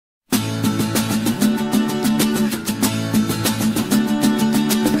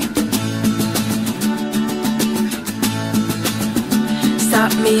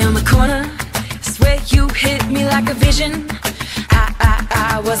stopped me on the corner. Swear you hit me like a vision.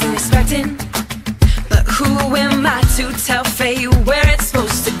 I wasn't expecting, but who am I to tell fate where it's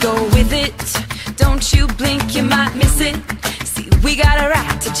supposed to go with it? Don't you blink, you might miss it. See, we got a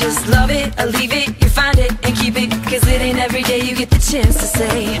right to just love it or leave it. You find it and keep it, cause it ain't every day you get the chance to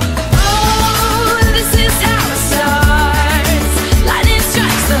say, oh, this is how it starts. Lightning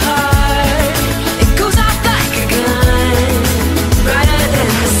strikes the heart. It goes off like a gun, brighter than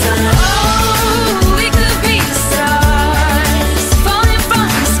the sun. Oh, we could be the stars, falling from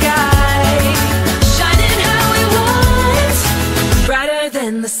the sky, shining how we want, brighter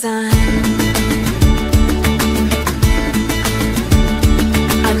than the sun.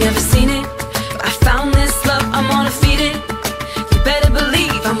 I've never seen it, but I found this love, I'm gonna feed it. You better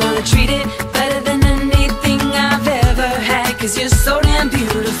believe I'm gonna treat it better than anything I've ever had, cause you're so damn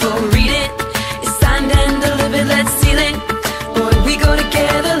beautiful. Read it, it's signed and delivered, let's seal it. Boy, we go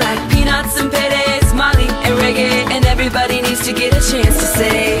together like peanuts and paydays, Molly and reggae, and everybody needs to get a chance to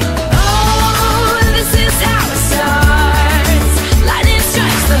say, oh, this is how it starts. Lightning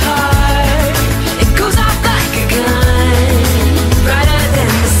strikes the heart. It goes off like a gun, brighter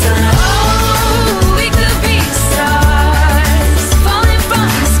than the sun. Oh, we could be stars, falling from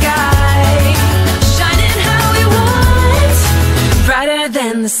the sky, shining how we want, brighter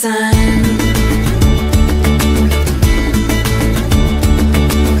than the sun.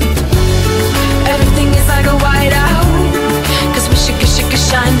 Everything is like a whiteout, cause we should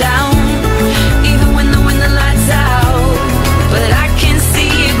shine down, even when the lights out. But I can see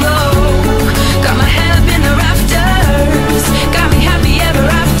you glow. Got my head up in the rafters, got me happy ever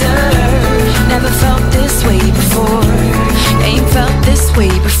after. Never felt this way before, ain't felt this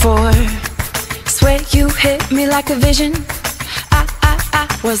way before. Swear you hit me like a vision. I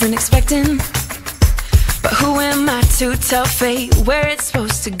wasn't expecting, but who am I to tell fate where it's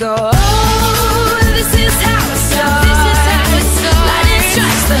supposed to go? Oh, this is how it starts. This is how it starts. Lightning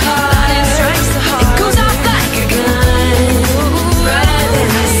strikes the heart. Lightning strikes the heart. It goes off like a gun, brighter than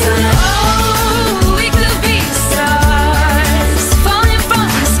the sun. Oh, we could be stars, falling from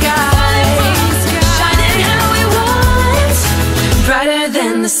the sky, shining how we want, brighter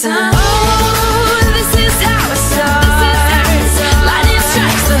than the sun. Oh, this is how it starts. Lightning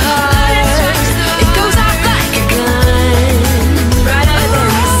strikes the heart. It goes off like a gun, brighter than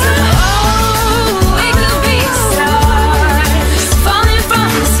the sun. Oh, we could be stars, falling from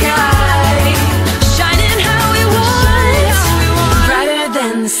the sky, shining how we want, brighter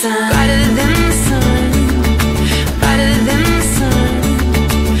than the sun. Brighter than the sun, brighter than the sun,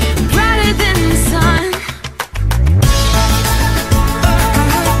 brighter than the sun.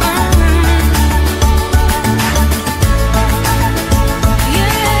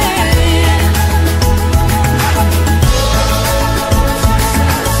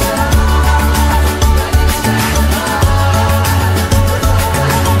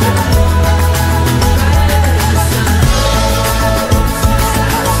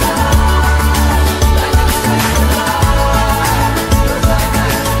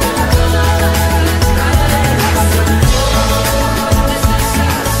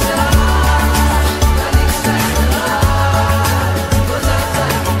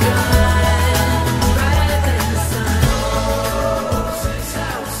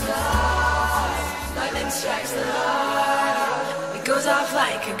 It goes off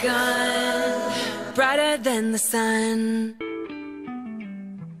like a gun, brighter than the sun.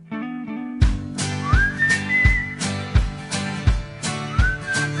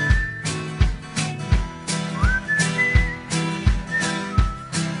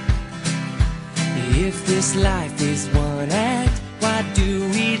 If this life is one act, why do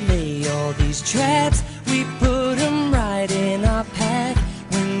we lay all these traps? We put them right in our path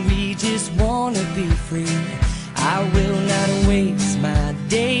when we just wanna be free. I will not waste my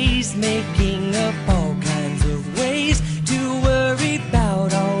days making up all kinds of ways to worry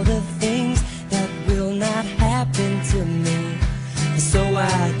about all the things that will not happen to me. So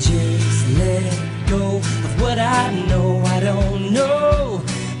I just let go of what I know I don't know,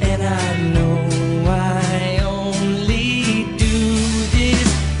 and I know I only do this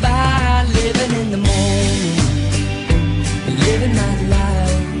by living in the moment, living my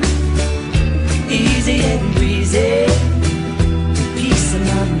life easy and breezy, peace in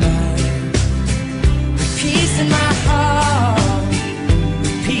my mind.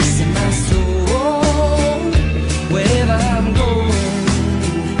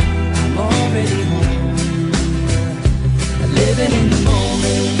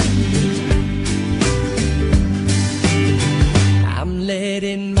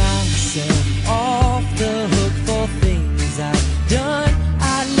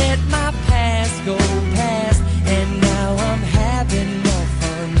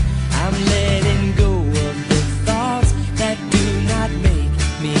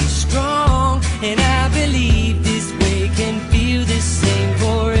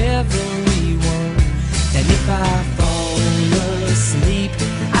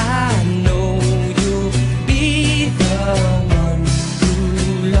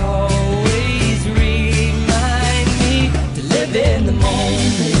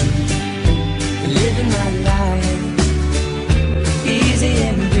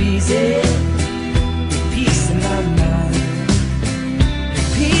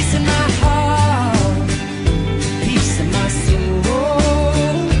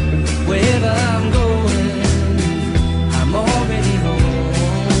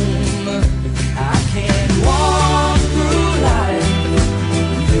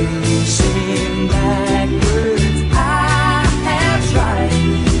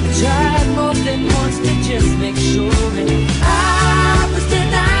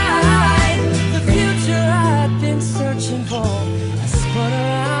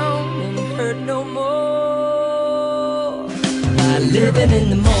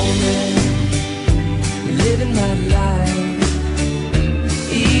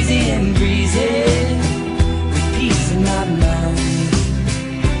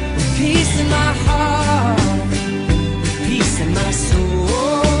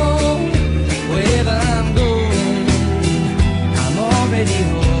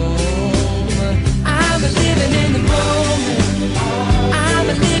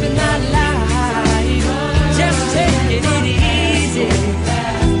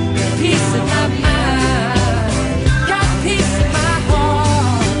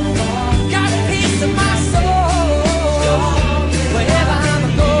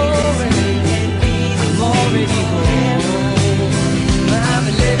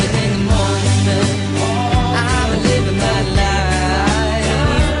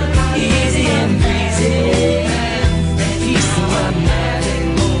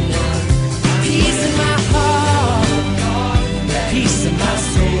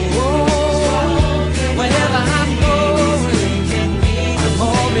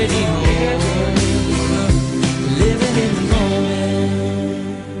 already home, living in the moment.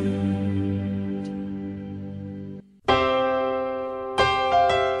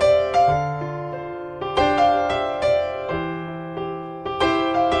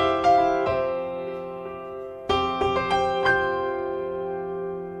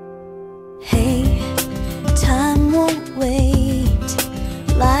 Hey, time won't wait,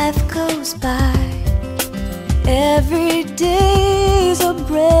 life goes by. Every day's a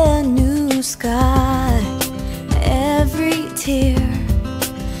brand new sky. Every tear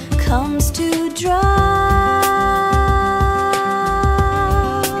comes to dry.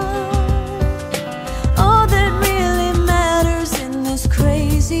 All that really matters in this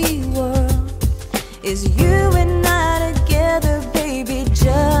crazy world is you and I together, baby.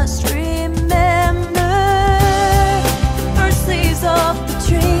 Just remember the first leaves off the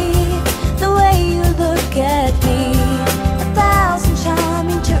tree, the way you look at me. 1,000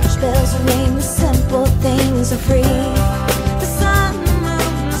 chiming church bells ring, the simple things are free. The sun, the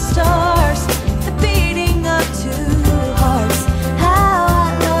moon, the stars, the beating of two hearts. How I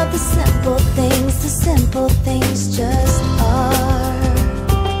love the simple things just are.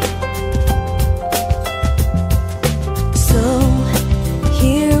 So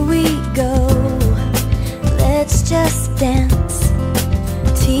here we go, let's just dance.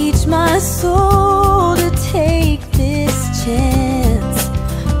 Teach my soul to take this chance.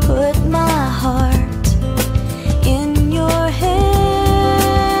 Put my heart in your hands.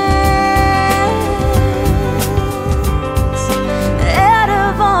 Out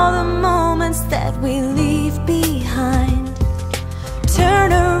of all the moments that we leave behind,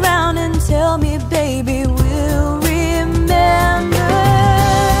 turn around and tell me, baby, we'll remember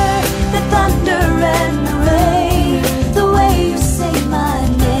the thunder and the rain, the way you say my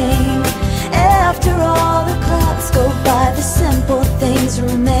name. After all the clouds go by, the simple things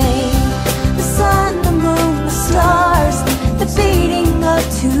remain.